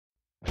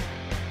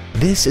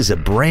This is a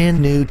brand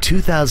new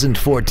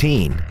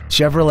 2014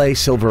 Chevrolet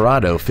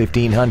Silverado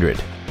 1500.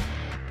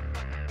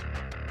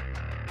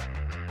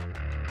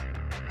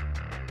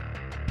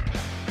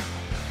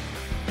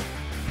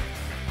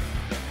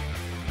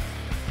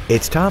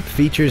 Its top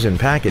features and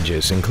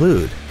packages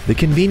include the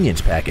convenience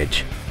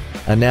package,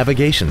 a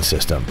navigation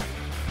system,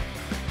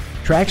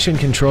 traction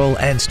control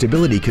and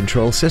stability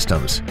control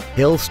systems,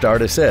 hill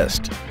start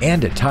assist,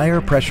 and a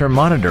tire pressure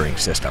monitoring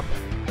system.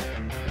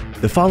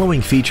 The following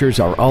features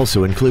are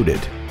also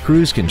included: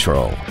 cruise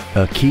control,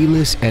 a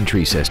keyless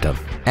entry system,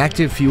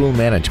 active fuel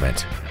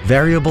management,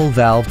 variable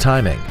valve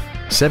timing,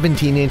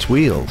 17-inch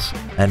wheels,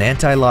 an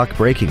anti-lock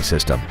braking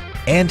system,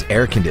 and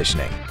air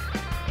conditioning.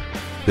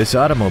 This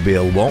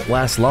automobile won't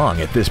last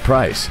long at this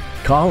price.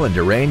 Call and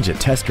arrange a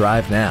test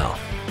drive now.